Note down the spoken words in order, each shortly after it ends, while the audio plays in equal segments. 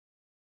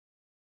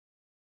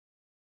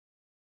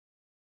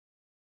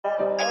Hey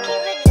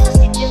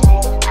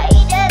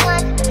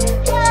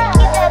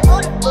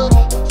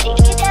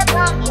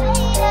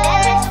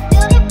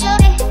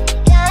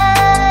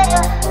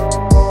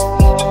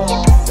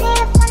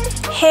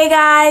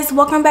guys,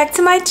 welcome back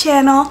to my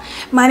channel.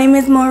 My name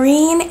is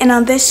Maureen, and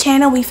on this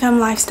channel we film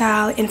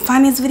lifestyle and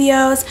finance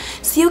videos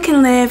so you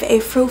can live a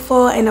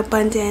fruitful and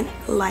abundant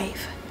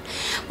life.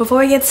 Before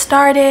we get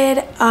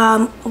started,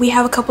 we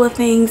have a couple of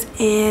things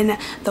in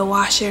the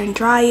washer and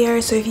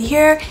dryer, so if you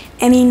hear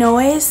any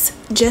noise,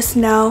 just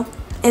know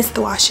it's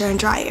the washer and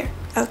dryer.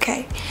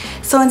 Okay,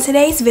 so in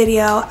today's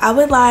video I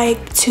would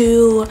like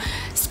to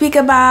speak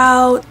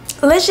about,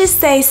 let's just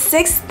say,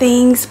 6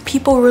 things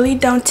people really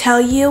don't tell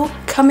you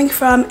coming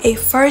from a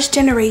first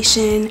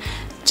generation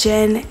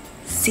Gen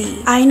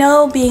Z. I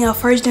know, being a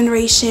first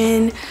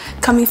generation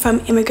coming from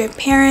immigrant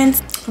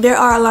parents, there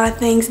are a lot of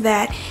things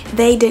that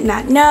they did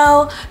not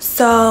know,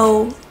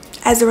 so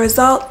as a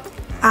result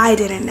I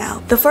didn't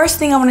know. The first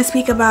thing I want to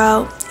speak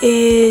about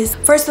is,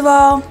 first of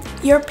all,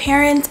 your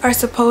parents are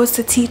supposed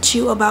to teach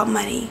you about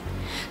money.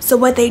 So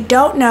what they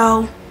don't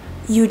know,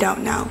 you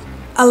don't know.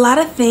 A lot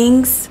of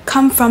things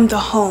come from the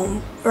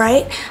home,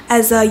 right?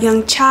 As a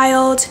young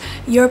child,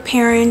 your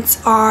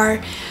parents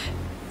are,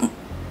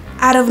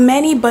 out of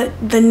many, but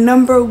the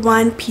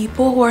 #1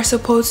 people who are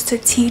supposed to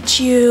teach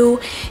you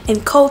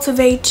and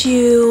cultivate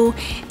you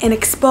and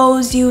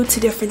expose you to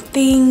different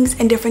things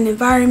and different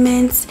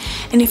environments.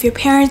 And if your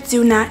parents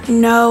do not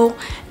know,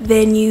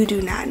 then you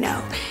do not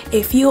know.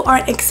 If you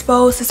aren't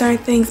exposed to certain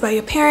things by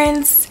your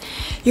parents,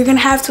 you're gonna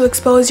have to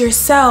expose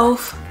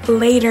yourself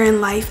later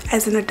in life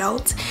as an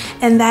adult,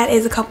 and that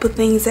is a couple of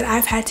things that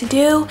I've had to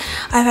do.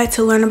 I've had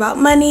to learn about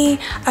money.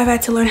 I've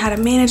had to learn how to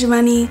manage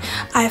money.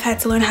 I've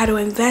had to learn how to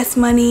invest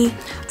money.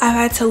 I've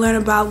had to learn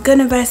about good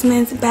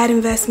investments, bad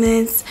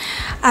investments.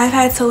 I've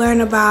had to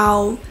learn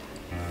about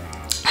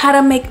how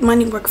to make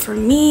money work for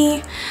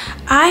me.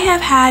 I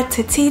have had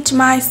to teach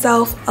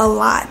myself a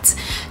lot.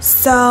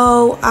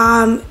 So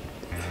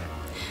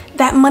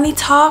that money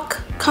talk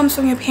comes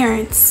from your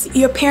parents.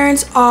 Your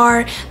parents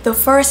are the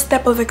first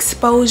step of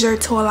exposure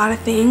to a lot of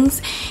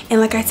things, and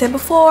like I said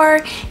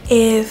before,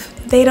 if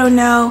they don't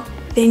know,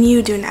 then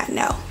you do not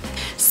know.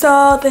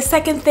 So the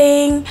second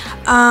thing,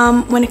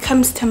 when it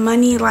comes to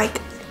money,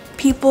 like,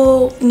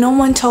 people, no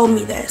one told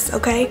me this,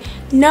 okay?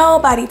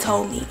 Nobody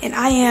told me, and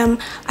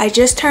I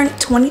just turned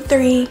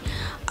 23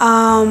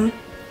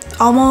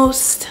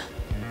 almost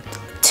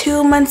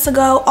 2 months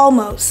ago,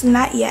 almost,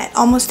 not yet,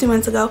 almost 2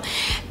 months ago,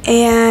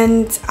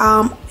 and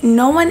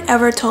no one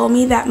ever told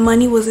me that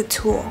money was a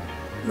tool,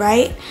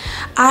 right?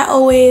 I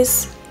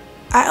always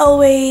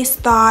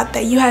thought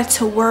that you had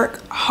to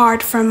work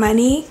hard for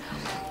money,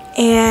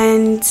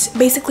 and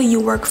basically you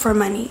work for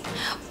money,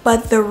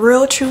 but the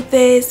real truth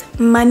is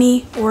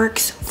money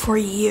works for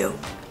you.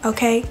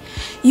 Okay,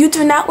 you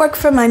do not work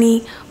for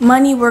money.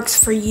 Money works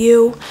for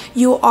you.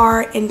 You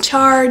are in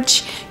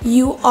charge.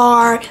 You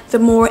are the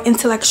more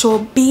intellectual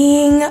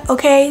being.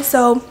 Okay,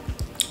 so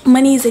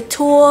money is a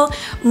tool.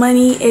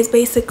 Money is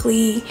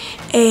basically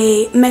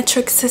a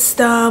metric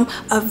system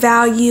of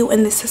value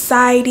in the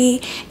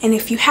society, and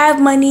if you have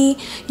money,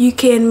 you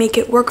can make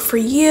it work for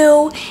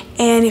you,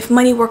 and if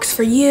money works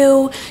for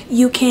you,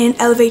 you can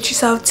elevate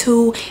yourself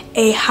to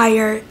a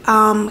higher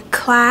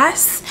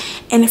class,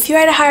 and if you're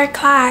at a higher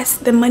class,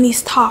 then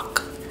money's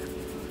talk.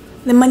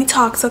 The money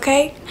talks,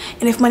 okay?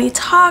 And if money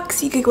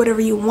talks, you can get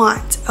whatever you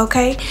want,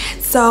 okay?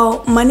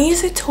 So money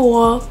is a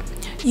tool.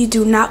 You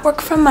do not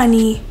work for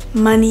money.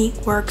 Money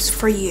works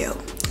for you.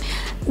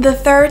 The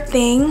third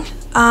thing,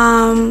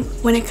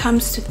 when it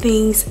comes to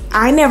things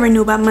I never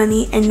knew about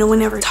money and no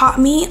one ever taught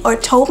me or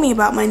told me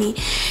about money,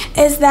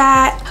 is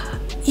that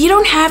you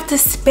don't have to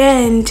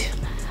spend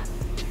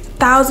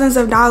thousands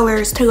of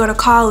dollars to go to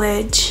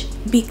college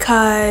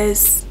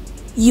because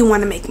you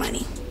want to make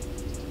money.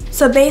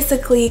 So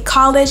basically,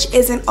 college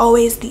isn't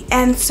always the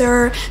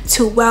answer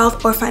to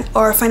wealth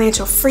or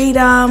financial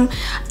freedom,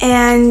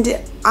 and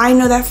I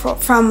know that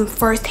from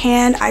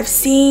firsthand. I've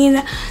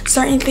seen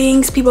certain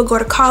things. People go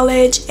to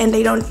college and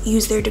they don't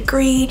use their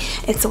degree.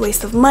 It's a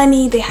waste of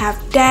money. They have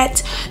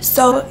debt.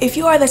 So if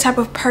you are the type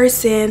of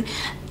person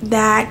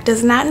that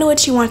does not know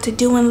what you want to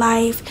do in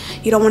life,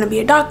 you don't want to be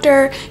a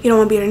doctor, you don't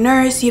want to be a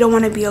nurse, you don't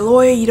want to be a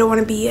lawyer, you don't want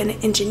to be an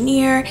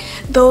engineer,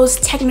 those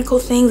technical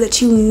things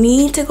that you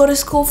need to go to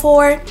school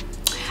for,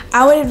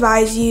 I would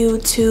advise you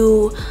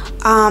to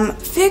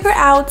figure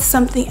out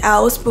something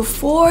else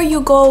before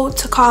you go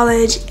to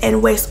college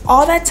and waste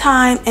all that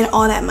time and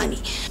all that money.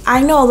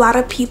 I know a lot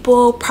of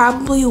people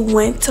probably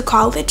went to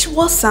college,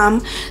 well,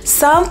 some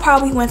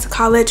probably went to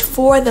college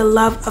for the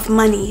love of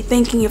money,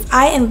 thinking if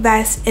I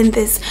invest in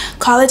this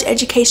college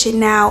education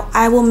now,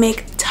 I will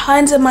make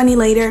tons of money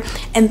later,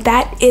 and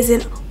that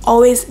isn't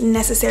always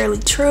necessarily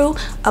true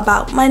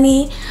about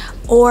money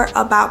or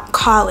about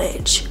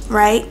college,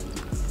 right?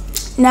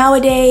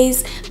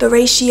 Nowadays, the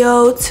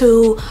ratio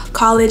to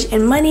college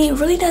and money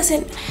really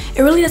doesn't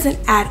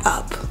add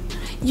up.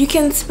 You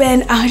can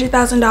spend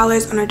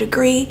 $100,000 on a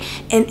degree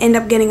and end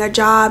up getting a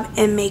job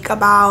and make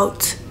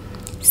about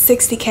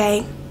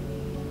 $60K,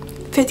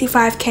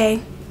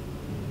 55K,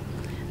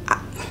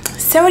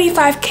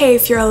 75K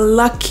if you're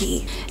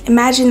lucky.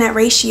 Imagine that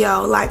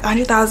ratio, like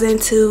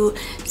 100,000 to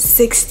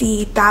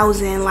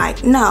 60,000.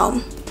 Like,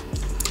 no.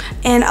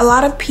 And a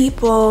lot of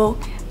people,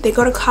 they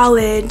go to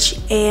college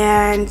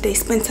and they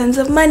spend tons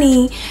of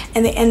money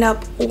and they end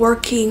up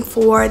working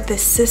for the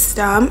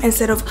system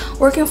instead of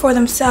working for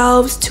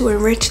themselves, to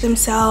enrich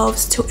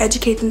themselves, to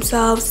educate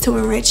themselves, to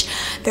enrich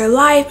their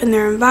life and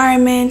their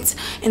environment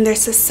and their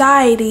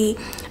society.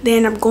 They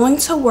end up going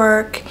to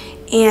work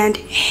and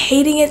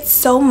hating it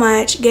so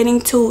much, getting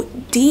to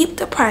deep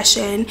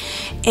depression,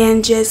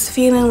 and just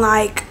feeling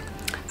like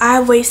I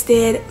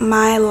wasted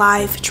my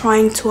life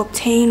trying to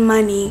obtain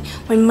money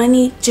when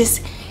money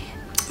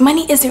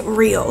isn't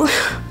real.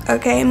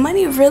 Okay,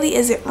 money really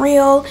isn't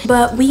real,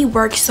 but we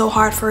work so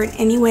hard for it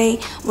anyway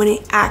when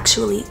it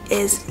actually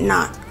is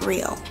not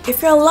real.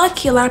 If you're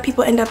lucky, a lot of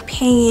people end up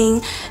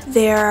paying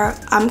their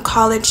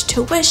college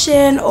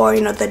tuition, or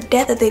the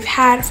debt that they've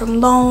had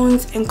from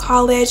loans in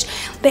college.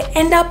 They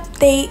end up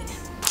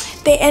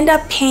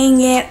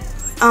paying it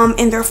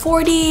in their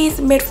 40s,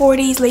 mid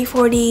 40s, late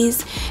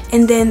 40s,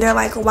 and then they're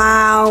like,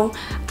 wow,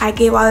 I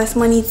gave all this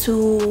money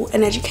to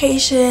an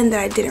education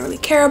that I didn't really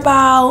care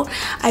about.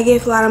 I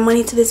gave a lot of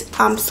money to this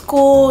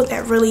school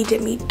that really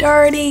did me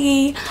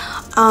dirty.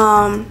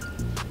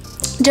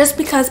 Just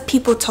because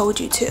people told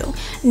you to.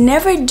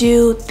 Never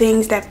do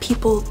things that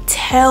people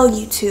tell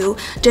you to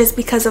just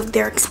because of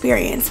their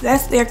experience.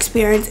 That's their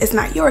experience, it's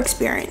not your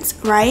experience,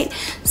 right?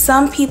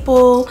 Some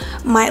people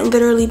might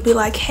literally be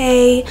like,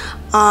 hey,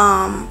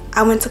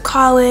 I went to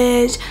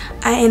college,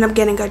 I ended up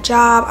getting a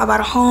job, I bought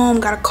a home,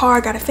 got a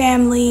car, got a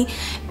family,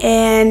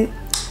 and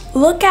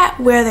look at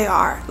where they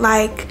are.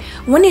 Like,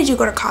 when did you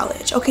go to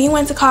college? Okay, you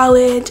went to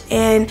college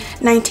in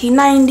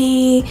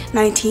 1990,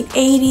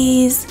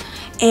 1980s,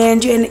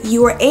 and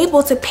you were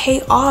able to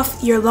pay off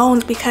your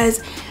loans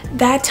because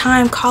that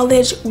time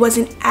college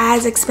wasn't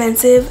as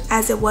expensive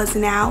as it was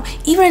now.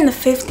 Even in the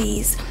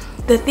 50s,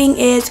 the thing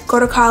is, go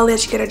to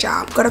college, get a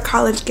job. Go to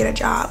college, get a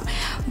job.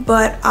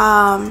 But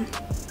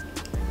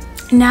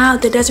now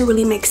that doesn't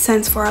really make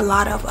sense for a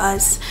lot of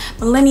us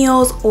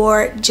millennials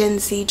or Gen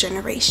Z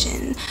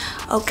generation.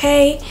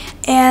 Okay,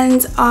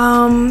 and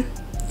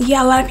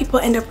yeah, a lot of people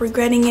end up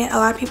regretting it. A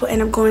lot of people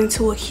end up going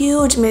to a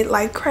huge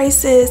midlife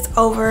crisis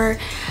over,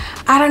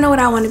 I don't know what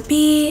I want to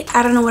be,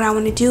 I don't know what I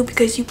want to do,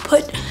 because you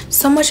put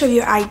so much of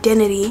your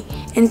identity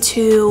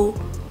into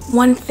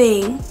one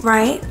thing,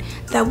 right?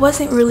 That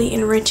wasn't really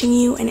enriching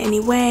you in any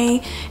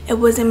way. It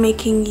wasn't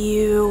making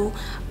you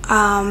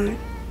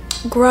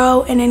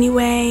grow in any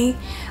way.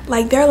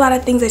 Like, there are a lot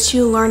of things that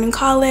you learn in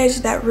college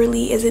that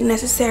really isn't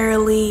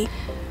necessarily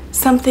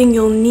something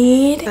you'll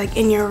need like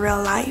in your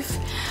real life.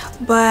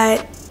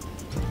 But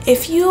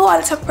if you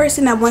are the type of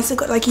person that wants to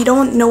go, like, you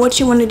don't know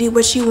what you want to do,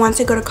 but you want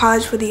to go to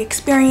college for the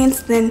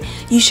experience, then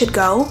you should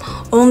go,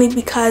 only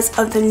because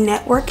of the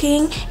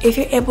networking. If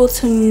you're able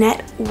to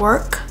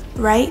network,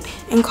 right,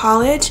 in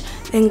college,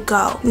 then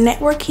go.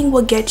 Networking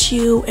will get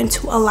you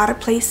into a lot of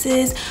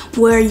places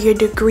where your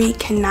degree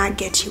cannot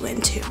get you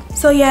into.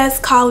 So yes,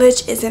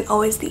 college isn't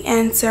always the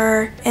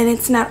answer, and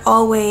it's not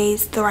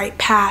always the right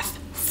path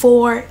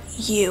for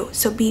you.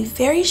 So be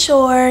very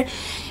sure,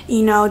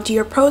 do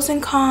your pros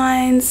and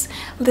cons,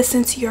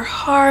 listen to your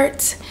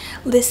heart,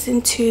 listen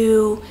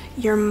to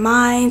your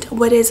mind,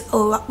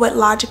 what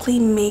logically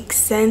makes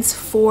sense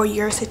for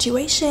your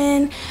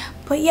situation.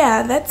 But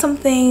yeah, that's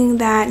something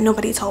that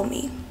nobody told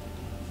me.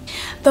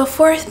 The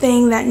fourth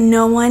thing that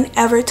no one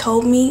ever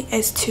told me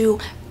is to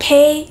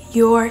pay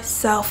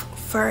yourself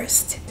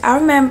first. I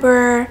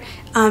remember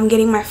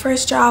getting my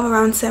first job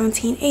around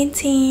 17,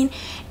 18,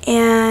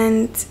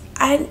 and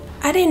I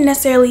didn't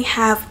necessarily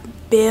have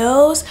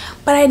bills,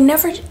 but I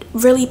never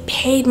really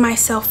paid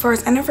myself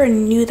first. I never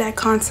knew that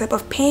concept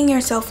of paying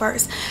yourself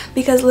first,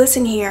 because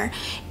listen here,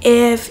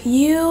 if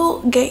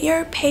you get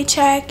your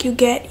paycheck, you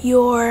get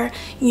your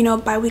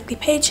bi-weekly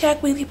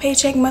paycheck, weekly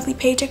paycheck, monthly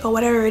paycheck, or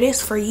whatever it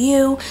is for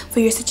you,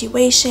 for your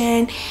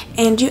situation,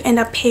 and you end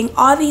up paying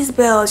all these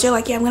bills. You're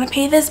like, yeah, I'm gonna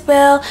pay this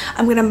bill,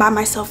 I'm gonna buy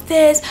myself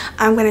this,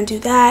 I'm gonna do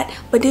that.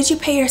 But did you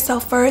pay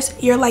yourself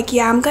first? You're like,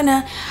 yeah, I'm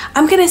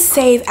gonna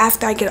save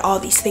after I get all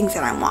these things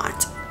that I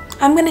want.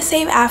 I'm gonna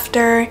save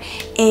after,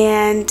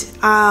 and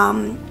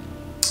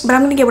but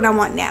I'm gonna get what I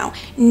want now.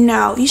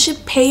 No, you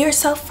should pay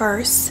yourself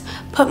first.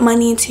 Put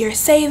money into your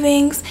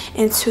savings,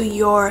 into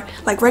your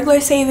regular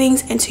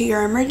savings, into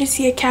your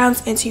emergency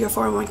accounts, into your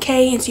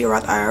 401k, into your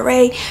Roth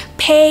IRA.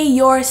 Pay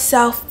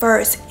yourself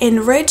first.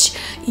 Enrich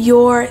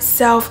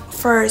yourself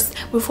first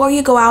before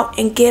you go out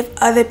and give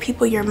other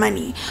people your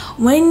money.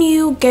 When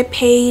you get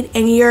paid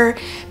and you're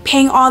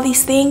paying all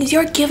these things,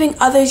 you're giving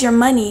others your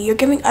money. You're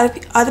giving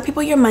other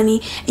people your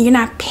money, and you're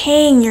not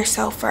paying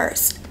yourself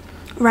first,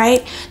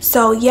 right?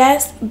 So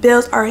yes,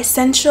 bills are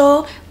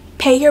essential.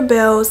 Pay your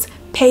bills,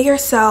 pay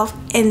yourself,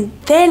 and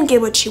then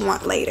get what you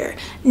want later.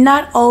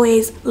 Not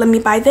always, let me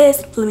buy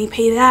this, let me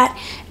pay that,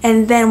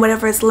 and then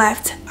whatever is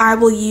left I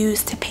will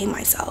use to pay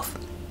myself.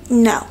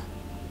 No,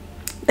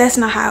 that's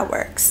not how it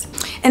works.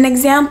 An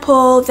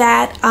example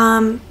that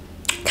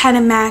kind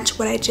of match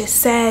what I just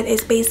said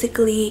is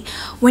basically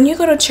when you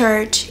go to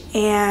church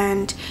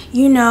and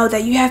you know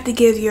that you have to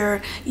give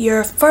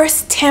your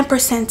first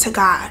 10% to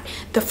God.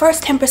 The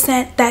first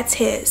 10%, that's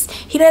his.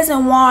 He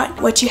doesn't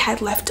want what you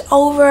had left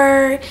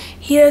over.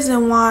 He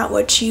doesn't want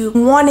what you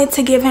wanted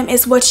to give him.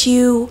 It's what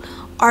you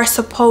are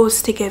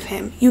supposed to give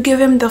him. You give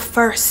him the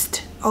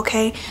first,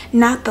 okay,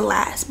 not the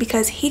last,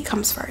 because he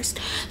comes first.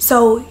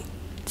 So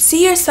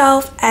see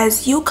yourself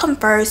as you come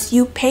first.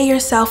 You pay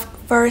yourself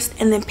first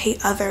and then pay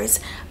others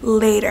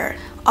later.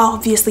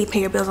 Obviously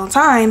pay your bills on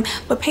time,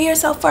 but pay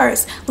yourself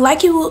first.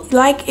 Like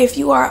if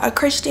you are a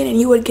Christian and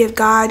you would give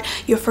God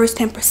your first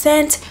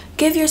 10%,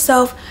 give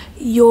yourself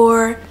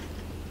your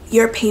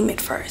payment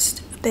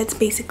first. That's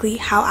basically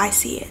how I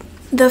see it.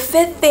 The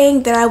fifth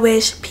thing that I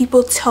wish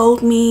people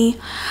told me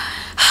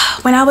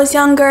when I was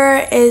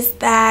younger is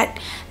that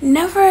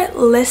never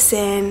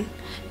listen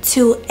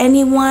to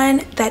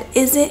anyone that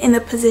isn't in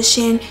the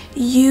position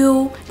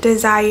you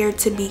desire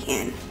to be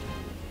in.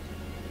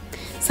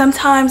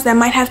 Sometimes that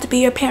might have to be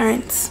your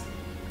parents,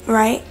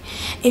 right?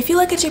 If you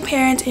look at your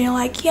parents and you're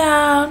like,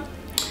 yeah,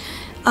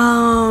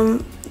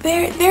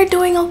 they're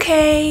doing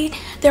okay.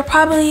 They're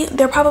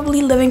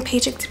probably living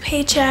paycheck to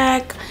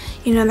paycheck.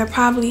 You know, they're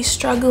probably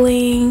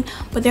struggling,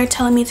 but they're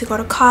telling me to go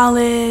to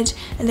college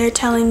and they're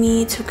telling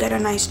me to get a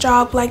nice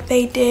job like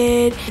they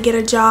did, get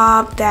a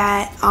job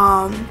that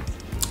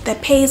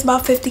pays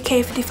about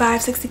 50K,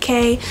 55,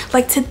 60K.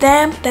 Like, to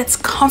them, that's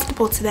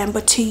comfortable to them.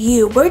 But to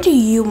you, where do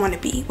you want to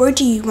be? Where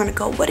do you want to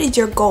go? What is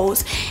your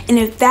goals? And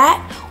if that,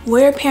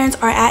 where your parents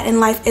are at in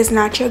life, is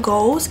not your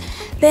goals,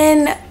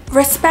 then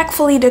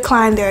respectfully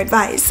decline their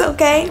advice,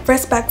 okay?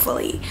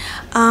 Respectfully.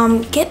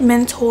 Get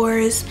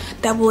mentors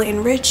that will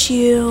enrich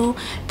you,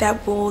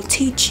 that will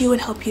teach you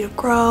and help you to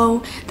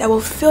grow, that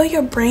will fill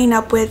your brain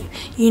up with,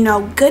 you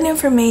know, good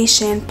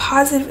information,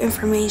 positive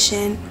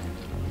information,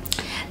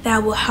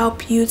 that will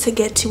help you to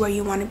get to where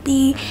you want to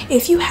be.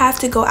 If you have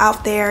to go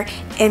out there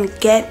and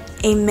get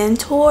a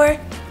mentor,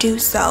 do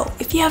so.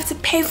 If you have to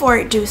pay for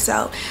it, do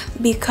so.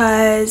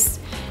 Because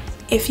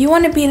if you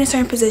want to be in a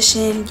certain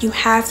position, you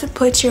have to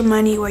put your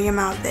money where your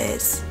mouth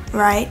is,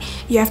 right?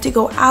 You have to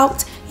go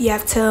out, you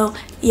have to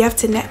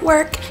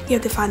network, you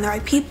have to find the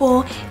right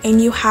people,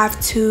 and you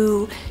have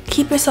to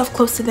keep yourself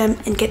close to them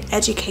and get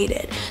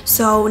educated.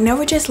 So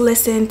never just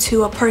listen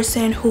to a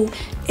person who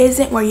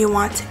isn't where you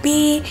want to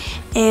be,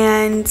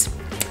 and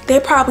they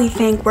probably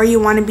think where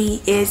you want to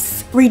be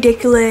is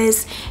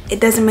ridiculous, it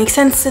doesn't make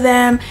sense to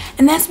them,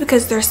 and that's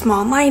because they're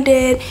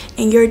small-minded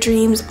and your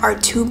dreams are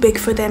too big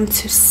for them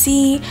to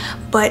see.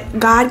 But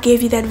God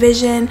gave you that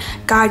vision,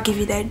 God gave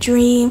you that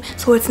dream,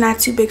 so it's not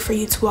too big for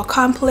you to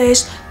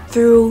accomplish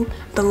through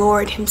the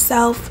Lord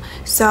himself.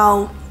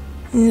 So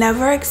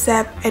never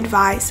accept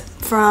advice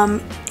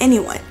from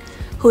anyone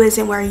who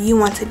isn't where you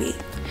want to be.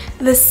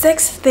 The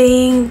sixth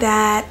thing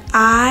that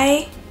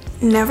I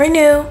never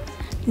knew,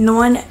 no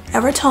one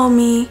ever told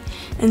me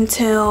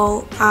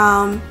until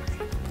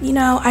you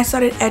know, I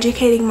started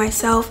educating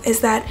myself,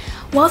 is that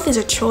wealth is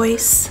a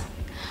choice.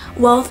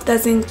 Wealth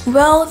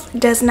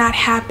does not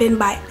happen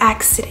by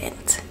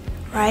accident,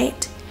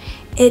 right?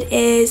 It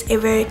is a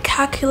very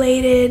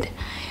calculated,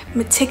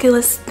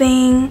 meticulous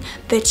thing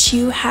that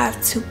you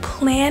have to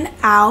plan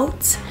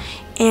out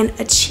and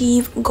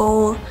achieve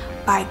goal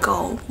by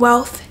goal.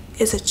 Wealth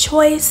is a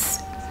choice.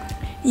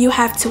 You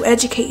have to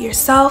educate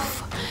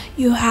yourself.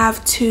 You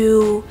have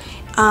to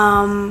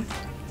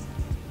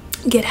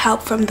get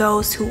help from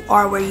those who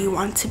are where you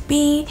want to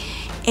be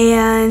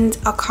and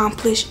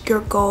accomplish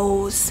your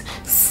goals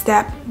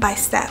step by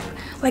step.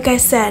 Like I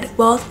said,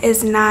 wealth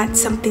is not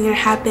something that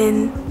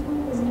happens.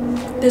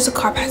 There's a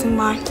car passing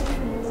by.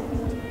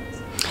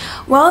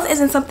 Wealth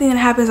isn't something that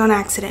happens on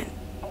accident,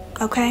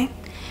 okay?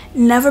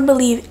 Never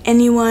believe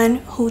anyone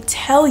who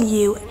tell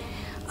you,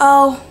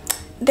 oh,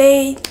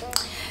 they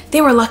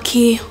were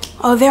lucky,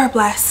 oh, they were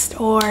blessed,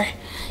 or,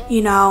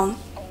 you know,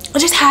 it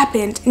just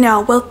happened.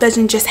 No, wealth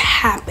doesn't just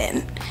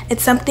happen.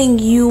 It's something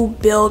you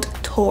build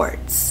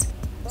towards.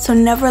 So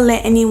never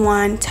let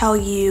anyone tell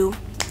you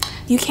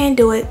you can't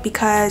do it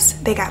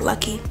because they got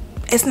lucky.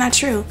 It's not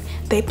true.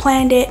 They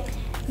planned it,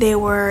 they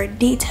were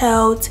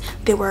detailed,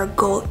 they were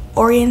goal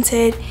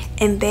oriented,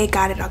 and they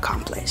got it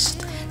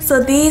accomplished.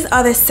 So these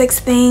are the 6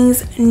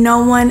 things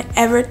no one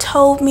ever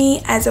told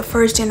me as a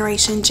first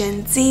generation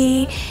Gen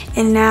Z,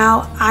 and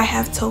now I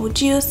have told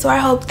you. So I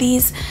hope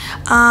these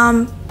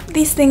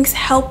things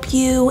help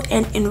you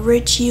and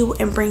enrich you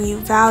and bring you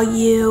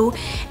value,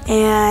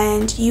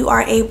 and you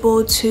are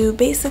able to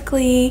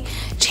basically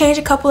change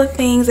a couple of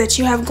things that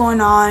you have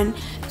going on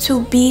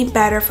to be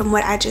better from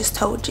what I just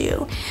told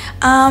you.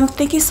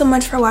 Thank you so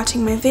much for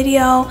watching my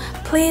video.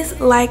 Please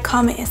like,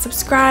 comment, and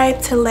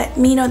subscribe to let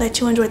me know that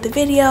you enjoyed the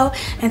video,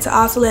 and to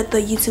also let the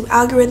YouTube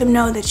algorithm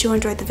know that you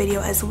enjoyed the video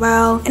as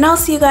well. And I'll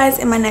see you guys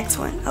in my next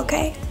one,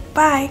 okay?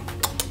 Bye.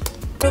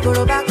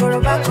 Go back,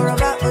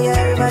 oh yeah,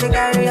 everybody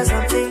carry us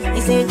something. He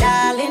say,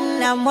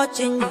 darling, I'm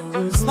watching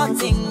you, small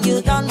thing,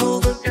 you don't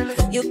move,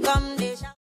 you come.